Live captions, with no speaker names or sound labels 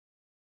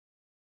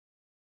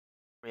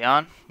We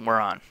on?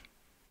 We're on.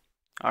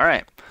 All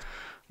right.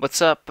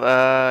 What's up,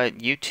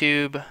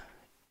 YouTube,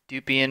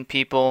 doopian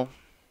people?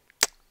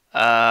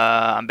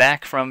 I'm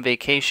back from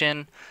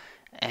vacation,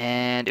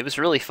 and it was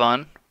really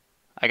fun.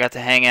 I got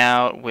to hang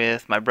out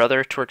with my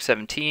brother,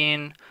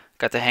 Twerk17.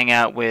 Got to hang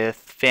out with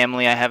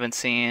family I haven't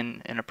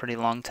seen in a pretty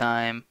long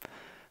time.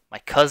 My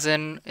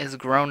cousin is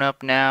grown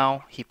up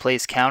now. He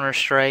plays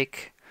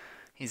Counter-Strike.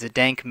 He's a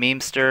dank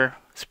memester.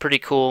 It's pretty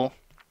cool.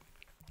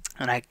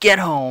 And I get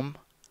home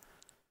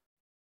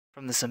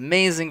from this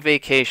amazing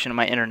vacation and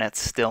my internet's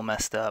still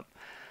messed up.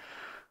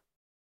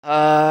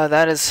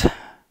 That is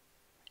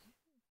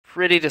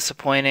pretty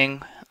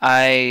disappointing.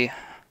 I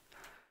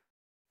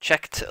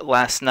checked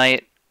last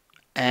night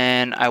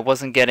and I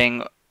wasn't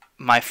getting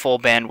my full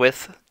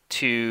bandwidth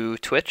to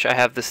Twitch. I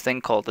have this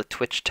thing called the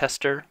Twitch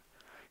tester.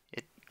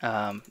 It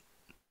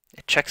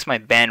checks my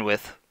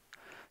bandwidth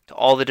to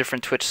all the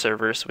different Twitch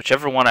servers,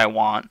 whichever one I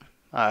want.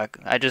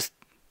 I just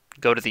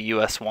go to the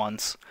US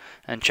ones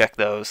and check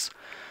those.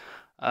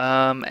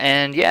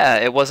 And yeah,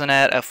 it wasn't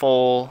at a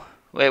full,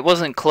 it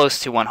wasn't close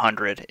to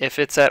 100. If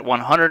it's at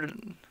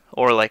 100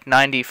 or like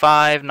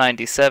 95,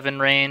 97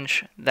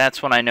 range,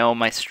 that's when I know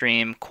my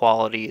stream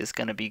quality is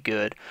going to be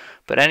good.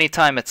 But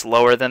anytime it's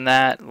lower than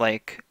that,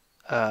 like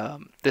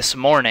this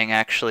morning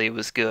actually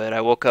was good. I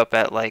woke up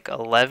at like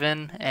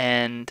 11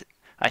 and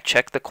I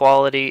checked the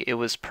quality. It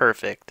was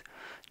perfect.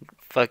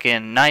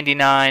 Fucking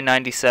 99,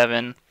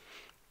 97.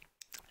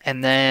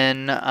 And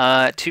then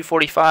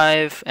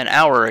 2:45 an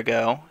hour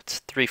ago, it's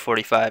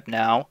 3:45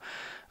 now,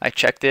 I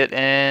checked it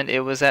and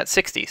it was at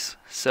 60s.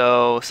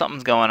 So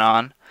something's going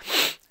on.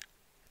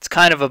 It's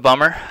kind of a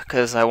bummer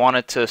because I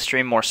wanted to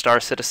stream more Star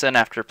Citizen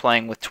after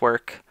playing with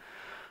Twerk.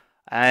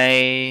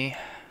 I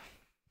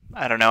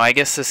don't know, I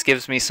guess this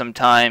gives me some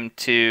time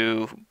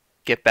to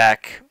get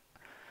back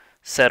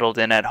settled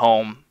in at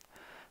home.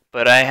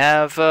 But I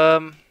have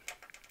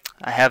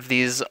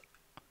these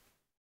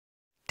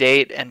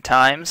date and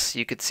times.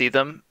 You could see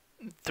them.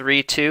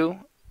 3/2,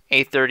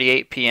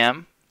 8:38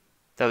 p.m.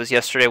 That was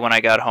yesterday when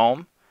I got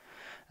home.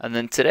 And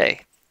then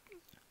today,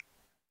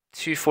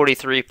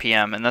 2:43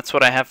 p.m. And that's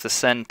what I have to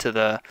send to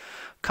the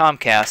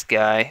Comcast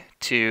guy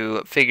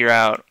to figure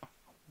out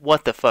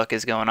what the fuck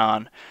is going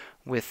on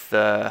with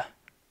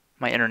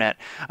my internet.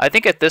 I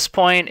think at this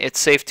point it's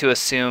safe to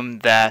assume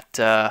that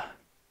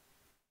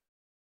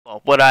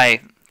well, what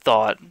I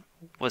thought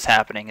was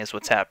happening is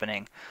what's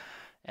happening.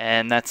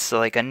 And that's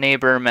like a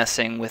neighbor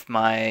messing with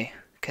my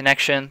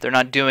connection. They're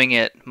not doing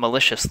it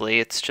maliciously,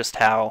 it's just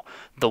how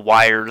the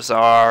wires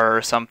are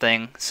or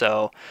something.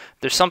 So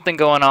there's something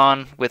going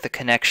on with the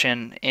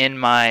connection in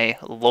my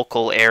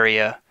local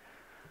area.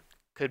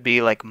 Could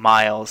be like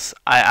miles.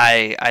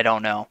 I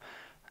don't know.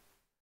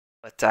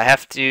 But I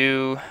have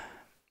to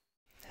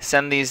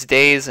send these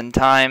days and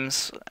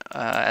times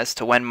as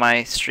to when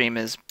my stream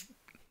is,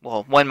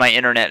 well, when my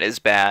internet is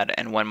bad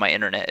and when my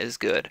internet is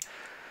good.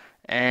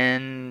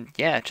 And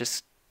yeah, it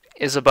just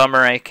is a bummer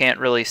I can't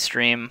really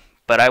stream,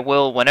 but I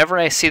will, whenever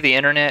I see the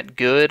internet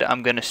good,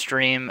 I'm going to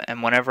stream,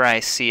 and whenever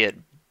I see it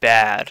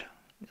bad,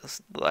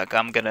 like,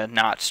 I'm going to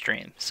not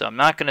stream. So I'm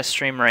not going to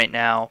stream right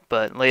now,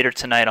 but later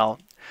tonight I'll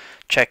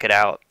check it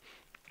out.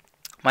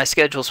 My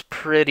schedule's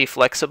pretty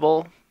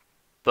flexible,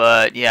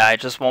 but yeah, I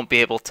just won't be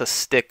able to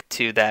stick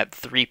to that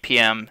 3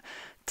 p.m.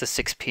 to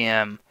 6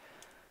 p.m.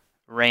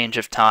 range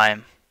of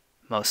time,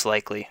 most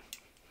likely.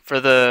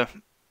 For the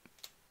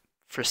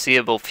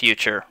foreseeable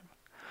future.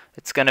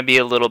 It's going to be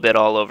a little bit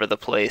all over the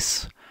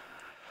place.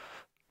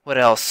 What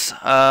else?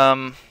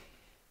 I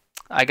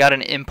got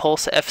an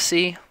Impulse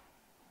FC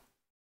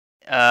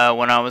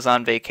when I was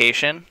on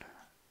vacation.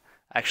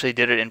 I actually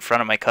did it in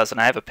front of my cousin.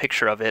 I have a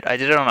picture of it. I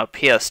did it on a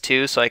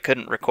PS2, so I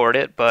couldn't record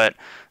it, but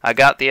I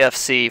got the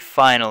FC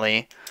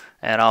finally,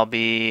 and I'll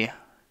be,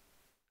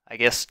 I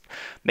guess,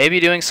 maybe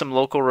doing some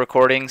local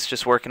recordings,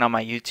 just working on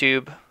my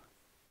YouTube.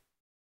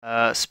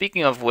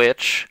 Speaking of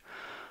which,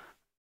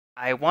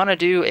 I want to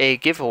do a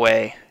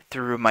giveaway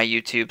through my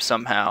YouTube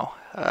somehow.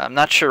 I'm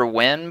not sure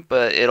when,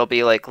 but it'll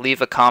be like,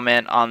 leave a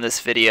comment on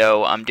this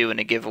video, I'm doing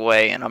a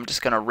giveaway, and I'm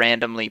just going to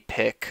randomly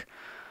pick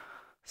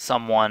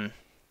someone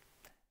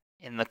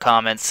in the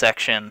comments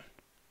section.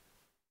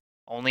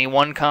 Only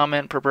one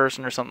comment per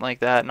person or something like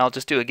that, and I'll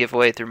just do a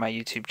giveaway through my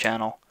YouTube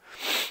channel.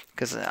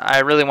 Because I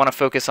really want to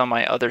focus on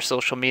my other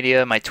social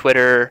media, my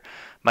Twitter,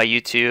 my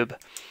YouTube.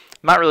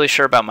 I'm not really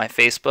sure about my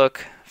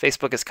Facebook.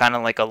 Facebook is kind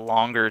of like a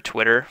longer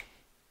Twitter.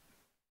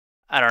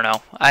 I don't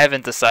know. I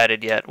haven't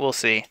decided yet. We'll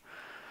see.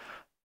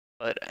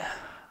 But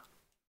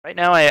right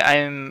now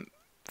I'm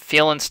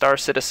feeling Star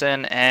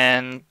Citizen,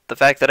 and the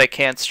fact that I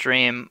can't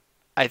stream,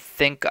 I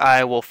think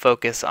I will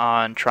focus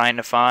on trying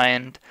to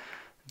find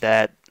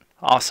that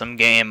awesome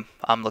game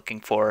I'm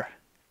looking for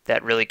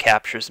that really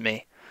captures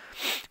me.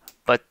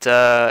 But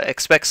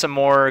expect some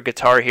more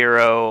Guitar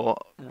Hero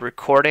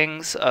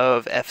recordings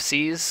of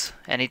FCs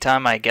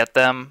anytime I get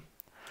them.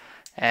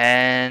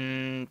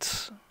 And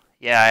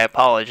yeah, I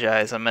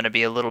apologize. I'm going to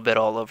be a little bit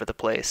all over the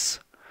place.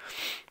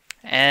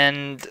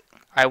 And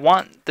I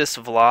want this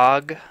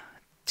vlog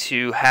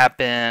to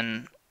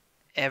happen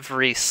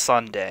every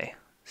Sunday.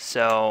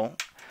 So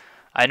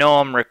I know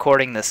I'm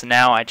recording this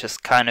now. I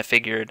just kind of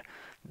figured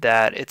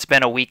that it's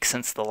been a week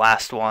since the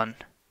last one,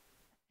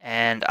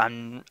 and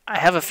I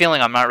have a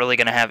feeling I'm not really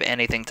going to have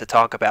anything to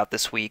talk about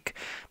this week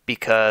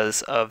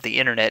because of the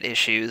internet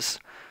issues.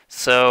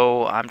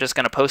 So I'm just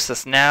going to post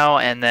this now,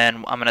 and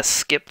then I'm going to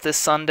skip this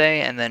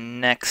Sunday, and then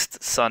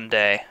next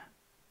Sunday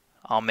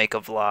I'll make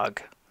a vlog.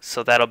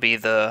 So that'll be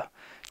the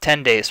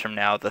 10 days from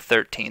now, the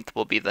 13th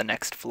will be the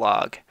next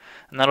vlog.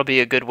 And that'll be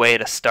a good way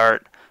to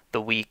start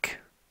the week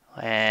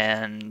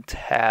and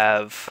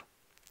have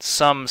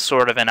some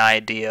sort of an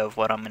idea of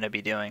what I'm going to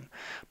be doing.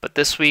 But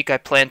this week I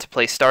plan to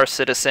play Star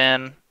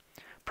Citizen,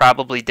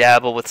 probably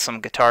dabble with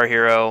some Guitar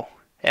Hero,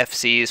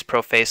 FCs,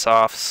 Pro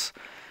Face-Offs,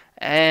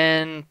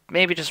 and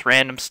maybe just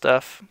random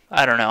stuff.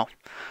 I don't know.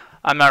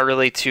 I'm not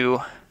really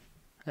too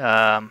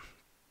worried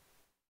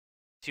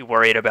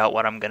about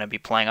what I'm going to be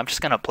playing. I'm just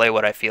going to play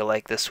what I feel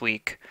like this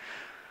week,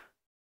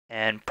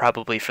 and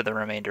probably for the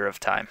remainder of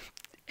time.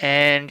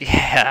 And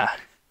yeah.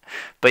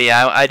 But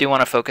yeah, I do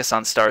want to focus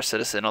on Star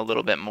Citizen a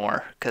little bit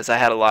more, because I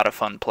had a lot of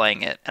fun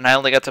playing it. And I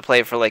only got to play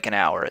it for like an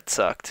hour. It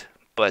sucked.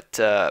 But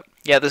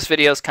yeah, this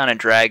video is kind of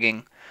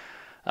dragging.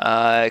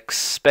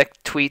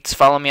 Expect tweets.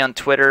 Follow me on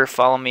Twitter.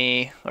 Follow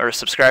me, or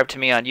subscribe to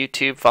me on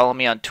YouTube. Follow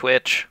me on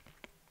Twitch.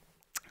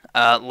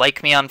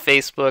 Like me on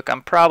Facebook.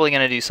 I'm probably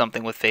going to do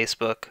something with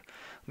Facebook.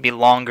 Be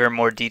longer,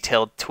 more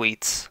detailed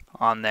tweets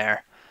on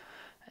there.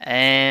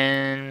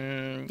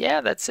 And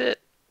yeah, that's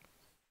it.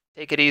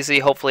 Take it easy.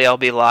 Hopefully I'll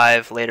be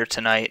live later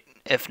tonight.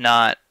 If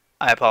not,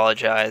 I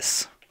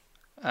apologize.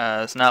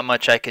 There's not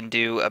much I can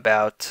do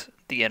about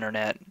the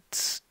internet.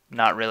 It's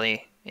not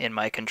really in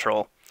my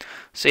control.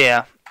 So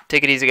yeah,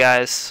 take it easy,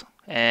 guys.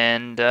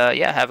 And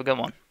yeah, have a good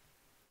one.